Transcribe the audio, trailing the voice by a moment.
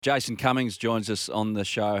Jason Cummings joins us on the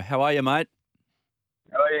show. How are you, mate?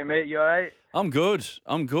 How are you, mate? You all right? I'm good.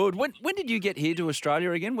 When did you get here to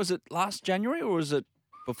Australia again? Was it last January or was it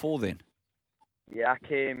before then? Yeah, I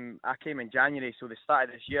came in January, so the start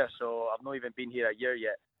of this year. So I've not even been here a year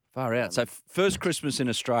yet. Far out. So first Christmas in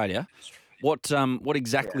Australia. What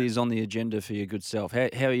exactly Yeah. is on the agenda for your good self? How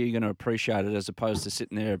are you going to appreciate it as opposed to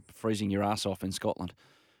sitting there freezing your ass off in Scotland?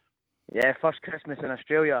 Yeah, first Christmas in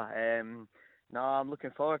Australia. No, I'm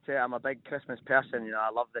looking forward to it. I'm a big Christmas person. I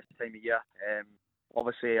love this time of year.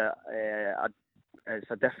 Obviously, it's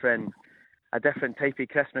a different type of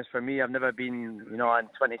Christmas for me. I've never been, in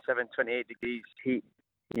 27, 28 degrees heat.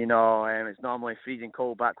 It's normally freezing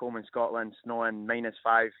cold back home in Scotland, snowing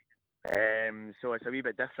 -5. So it's a wee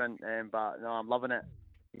bit different. But no, I'm loving it.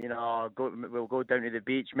 We'll go down to the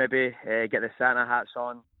beach maybe, get the Santa hats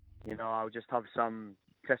on. I'll just have some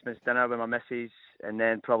Christmas dinner with my missus, and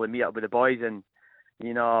then probably meet up with the boys and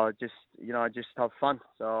just have fun.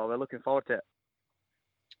 So we're looking forward to it.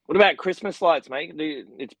 What about Christmas lights, mate?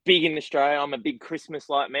 It's big in Australia. I'm a big Christmas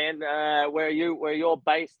light man. Where you're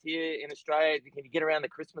based here in Australia, can you get around the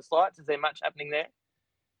Christmas lights? Is there much happening there?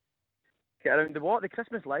 Get around the what? The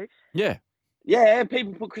Christmas lights? Yeah. Yeah,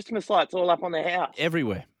 people put Christmas lights all up on their house.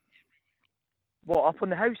 Everywhere. What, up on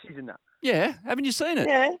the houses and that? Yeah. Haven't you seen it?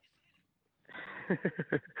 Yeah.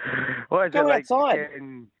 What is Go it like? outside.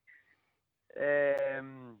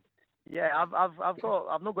 Yeah,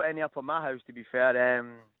 I've not got any up on my house, to be fair.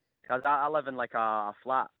 'Cause I live in like a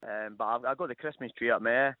flat. But I've got the Christmas tree up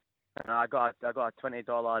there, and I got a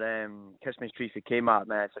 $20 Christmas tree for Kmart,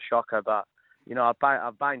 man. It's a shocker, but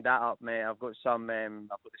I've banged that up, mate. I've got some. I've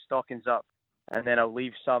got the stockings up, and then I'll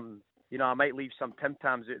leave some. I might leave some Tim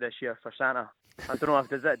Tams out this year for Santa. I don't know if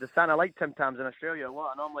does Santa like Tim Tams in Australia or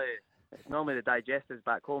what? It's normally the digestives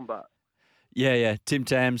back home, but. Yeah. Tim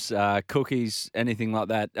Tams, cookies, anything like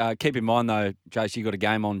that. Keep in mind though, Jace, you got a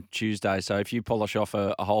game on Tuesday, so if you polish off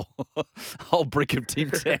a whole whole brick of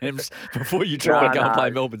Tim Tams before you try and go and play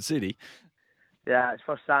Melbourne City. Yeah, it's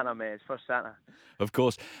for Santa, mate. It's for Santa. Of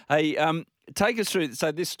course. Hey, take us through.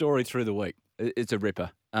 So this story through the week, it's a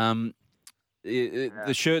ripper. The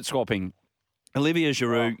shirt swapping. Olivier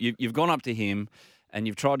Giroud, you've gone up to him and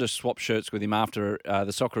you've tried to swap shirts with him after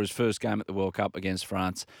the Socceroos' first game at the World Cup against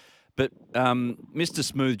France. But Mr.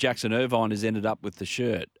 Smooth Jackson Irvine has ended up with the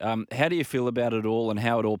shirt. How do you feel about it all and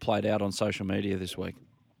how it all played out on social media this week?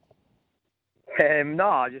 No,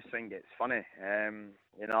 I just think it's funny.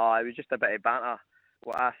 It was just a bit of banter.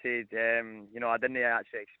 What I said, I didn't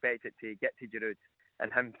actually expect it to get to Giroud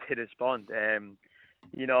and him to respond.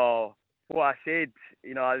 What I said,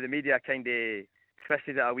 the media kind of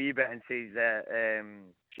twisted it a wee bit and says that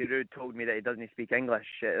Giroud told me that he doesn't speak English.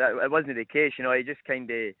 It wasn't the case, he just kind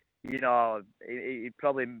of, he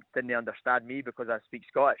probably didn't understand me because I speak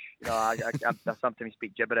Scottish. I sometimes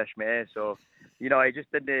speak gibberish, mate. So, he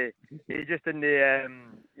just didn't,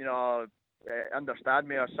 understand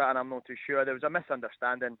me or something. I'm not too sure. There was a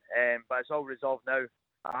misunderstanding, but it's all resolved now.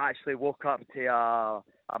 I actually woke up to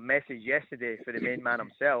a message yesterday for the main man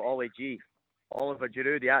himself, Oliver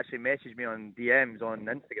Giroud. He actually messaged me on DMs on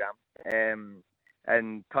Instagram,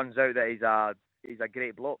 and turns out that he's a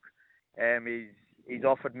great bloke. He's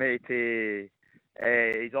offered to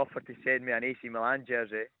send me an AC Milan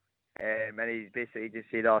jersey, and he's basically just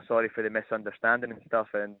said, "Oh, sorry for the misunderstanding and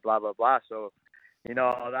stuff," and blah blah blah. So,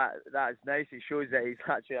 that's nice. It shows that he's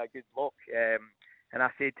actually a good bloke. And I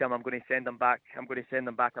said to him, I'm going to send him back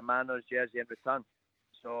a Mariners jersey in return.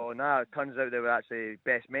 So now it turns out they were actually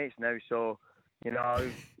best mates now. So, I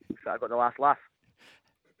got the last laugh.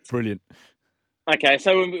 Brilliant. Okay,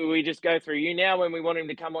 so we just go through you now when we want him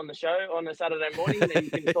to come on the show on a Saturday morning, and then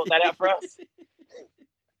you can sort that out for us.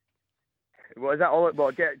 What is that?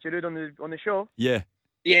 What, get Giroud on the show? Yeah.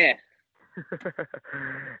 Yeah.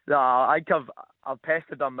 No, I think I've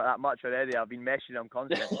pestered him that much already. I've been messaging him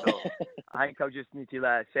constantly, so I think I'll just need to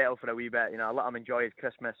let it settle for a wee bit. Let him enjoy his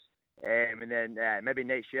Christmas, and then maybe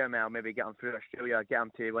next year, I'll maybe get him through Australia, get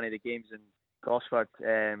him to one of the games in Gosford,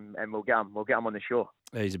 and we'll get him on the show.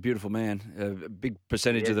 He's a beautiful man. A big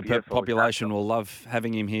percentage of the population will love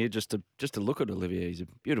having him here just to look at Olivier. He's a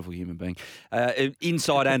beautiful human being,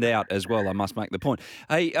 inside and out as well. I must make the point.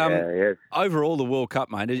 Hey, overall the World Cup,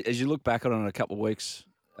 mate. As you look back on it a couple of weeks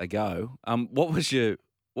ago,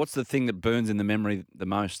 what's the thing that burns in the memory the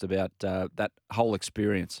most about that whole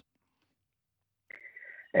experience?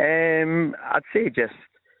 I'd say just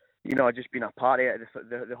being a part of it,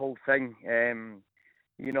 the whole thing.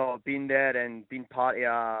 Being there and being part of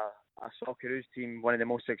a Socceroos team, one of the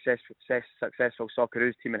most successful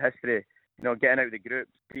Socceroos team in history. Getting out of the group,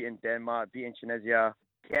 beating Denmark, beating Tunisia,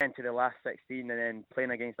 getting to the last 16 and then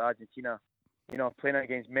playing against Argentina. Playing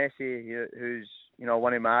against Messi, who's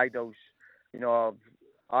one of my idols.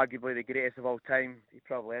 Arguably the greatest of all time. He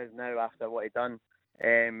probably is now after what he done.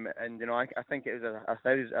 I think it was a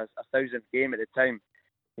thousandth game at the time.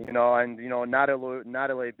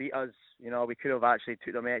 Narrowly beat us. We could have actually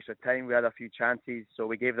took them extra time. We had a few chances, so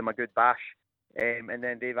we gave them a good bash. And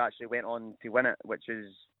then they've actually went on to win it, which is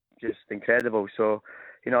just incredible. So,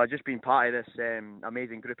 just being part of this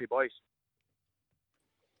amazing group of boys.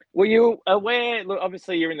 Were you aware? Look,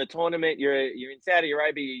 obviously you're in the tournament. You're in Saudi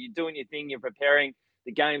Arabia. You're doing your thing. You're preparing.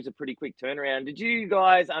 The game's a pretty quick turnaround. Did you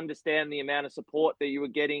guys understand the amount of support that you were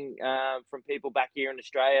getting from people back here in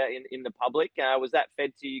Australia in the public? Was that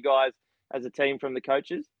fed to you guys as a team from the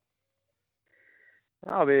coaches?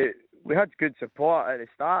 No, we had good support at the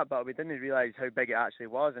start, but we didn't realise how big it actually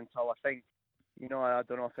was until I think, I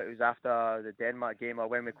don't know if it was after the Denmark game or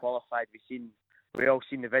when we qualified. We all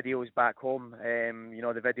seen the videos back home.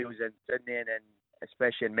 The videos in Sydney and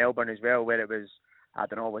especially in Melbourne as well, where it was, I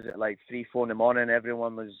don't know, was it like 3, 4 in the morning?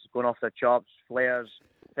 Everyone was going off their chops, flares,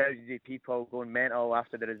 thousands of people going mental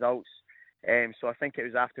after the results. So I think it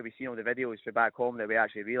was after we seen all the videos for back home that we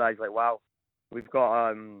actually realised, like, wow, we've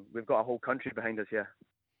got a whole country behind us here.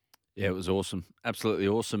 Yeah, it was awesome, absolutely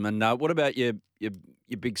awesome. And what about your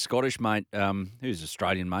big Scottish mate, who's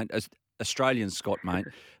Australian mate, Australian Scot mate,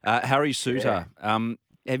 Harry Suter? Yeah.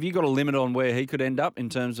 Have you got a limit on where he could end up in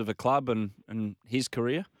terms of a club and his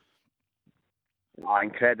career? Oh,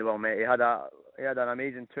 incredible, mate. He had an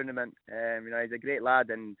amazing tournament. He's a great lad,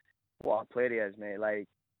 and what a player he is, mate. Like,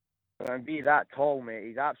 and be that tall, mate,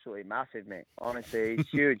 he's absolutely massive, mate. Honestly, he's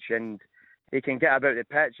huge, and he can get about the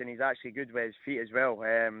pitch, and he's actually good with his feet as well.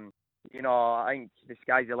 I think the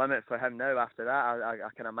sky's the limit for him now. After that, I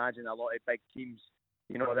can imagine a lot of big teams,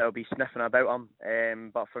 that'll be sniffing about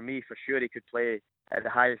him. But for me, for sure, he could play at the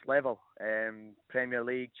highest level, Premier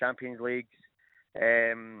League, Champions Leagues.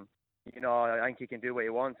 I think he can do what he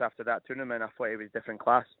wants after that tournament. I thought he was different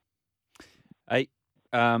class. Hey,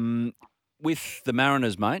 with the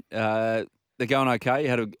Mariners, mate, they're going okay. You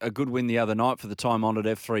had a good win the other night for the time-honoured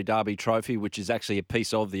F3 Derby Trophy, which is actually a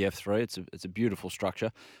piece of the F3. It's a beautiful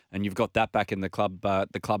structure, and you've got that back in the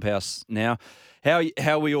clubhouse now. How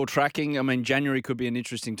are we all tracking? I mean, January could be an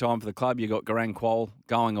interesting time for the club. You've got Garang Kuol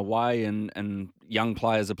going away, and young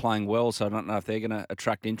players are playing well, so I don't know if they're going to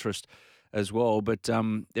attract interest as well. But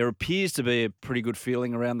there appears to be a pretty good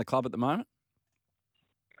feeling around the club at the moment.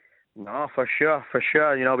 No, for sure.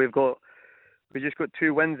 We just got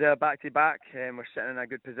 2 wins there back to back, and we're sitting in a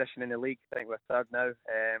good position in the league. I think we're third now.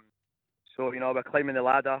 So we're climbing the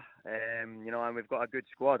ladder. And we've got a good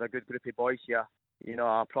squad, a good group of boys here.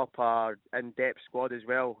 A proper in-depth squad as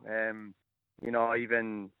well.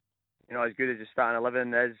 Even as good as the starting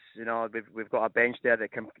 11 is, we've got a bench there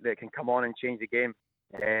that can come on and change the game.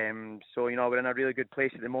 So we're in a really good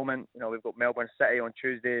place at the moment. We've got Melbourne City on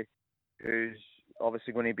Tuesday, who's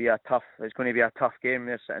obviously going to be a tough game.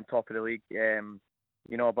 They're sitting top of the league.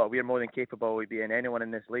 But we're more than capable of beating anyone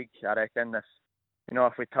in this league. I reckon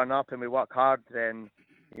if we turn up and we work hard, then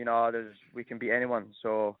we can beat anyone.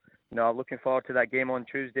 So I'm looking forward to that game on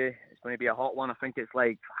Tuesday. It's going to be a hot one. I think it's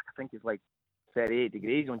like 38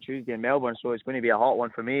 degrees on Tuesday in Melbourne, so it's going to be a hot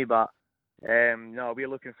one for me. But we're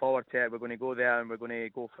looking forward to it. We're going to go there and we're going to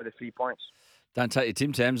go for the 3 points. Don't take your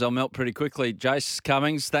Tim Tams. I'll melt pretty quickly. Jace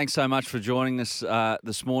Cummings, thanks so much for joining us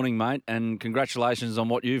this morning, mate, and congratulations on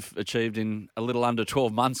what you've achieved in a little under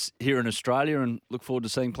 12 months here in Australia, and look forward to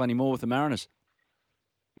seeing plenty more with the Mariners.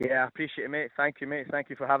 Yeah, I appreciate it, mate. Thank you, mate. Thank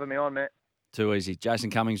you for having me on, mate. Too easy. Jason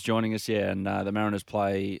Cummings joining us, and the Mariners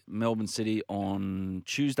play Melbourne City on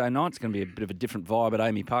Tuesday night. It's going to be a bit of a different vibe at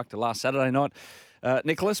Amy Park to last Saturday night,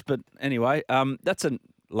 Nicholas. But anyway, that's a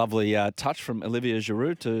lovely touch from Olivier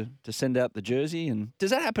Giroud to send out the jersey. And does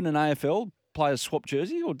that happen in AFL? Players swap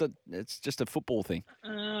jersey, or it's just a football thing?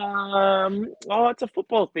 It's a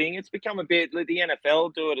football thing. It's become a bit. The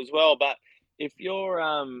NFL do it as well, but if you're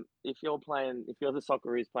the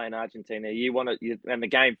Socceroos playing Argentina, and the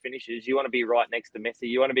game finishes, you want to be right next to Messi.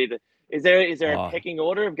 You want to be Is there a pecking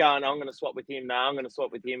order of going? I'm going to swap with him. No, I'm going to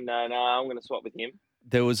swap with him. No, I'm going to swap with him.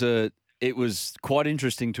 It was quite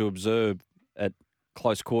interesting to observe at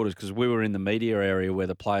close quarters because we were in the media area where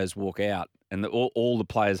the players walk out, and all the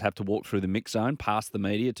players have to walk through the mix zone past the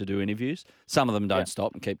media to do interviews. Some of them don't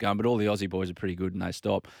stop and keep going, but all the Aussie boys are pretty good and they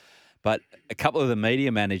stop. But a couple of the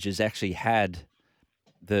media managers actually had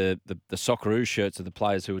the Socceroos shirts of the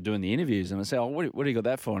players who were doing the interviews. And I said, what do you got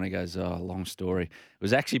that for? And he goes, long story. It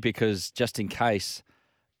was actually because just in case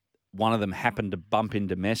one of them happened to bump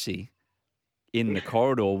into Messi in the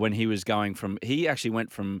corridor when he was he actually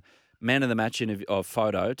went from man of the match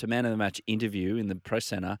photo to man of the match interview in the press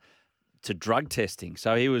centre to drug testing.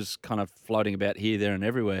 So he was kind of floating about here, there, and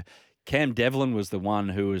everywhere. Cam Devlin was the one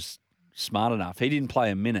who was smart enough. He didn't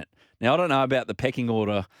play a minute. Now, I don't know about the pecking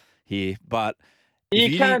order here, but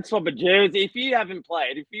you can't swap a jersey. If you haven't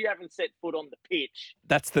played, if you haven't set foot on the pitch,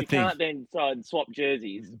 that's the thing. You can't then try and swap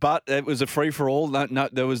jerseys. But it was a free-for-all. No,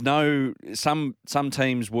 there was no – some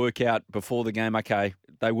teams work out before the game, okay,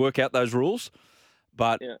 they work out those rules.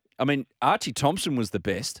 But, I mean, Archie Thompson was the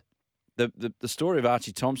best. The story of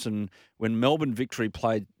Archie Thompson, when Melbourne Victory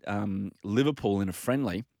played Liverpool in a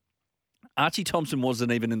friendly, Archie Thompson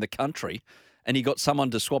wasn't even in the country, and he got someone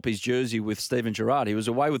to swap his jersey with Steven Gerrard. He was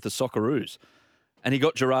away with the Socceroos, and he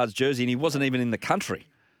got Gerrard's jersey, and he wasn't even in the country.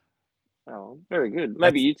 Oh, very good.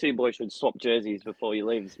 Maybe you two boys should swap jerseys before you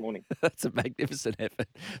leave this morning. That's a magnificent effort.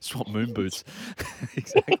 Swap moon boots.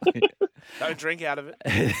 Exactly. Don't drink out of it.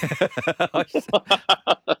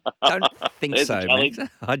 Don't think so, man.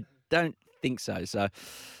 I don't think so. So,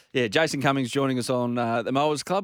 yeah, Jason Cummings joining us on the Mowers Club.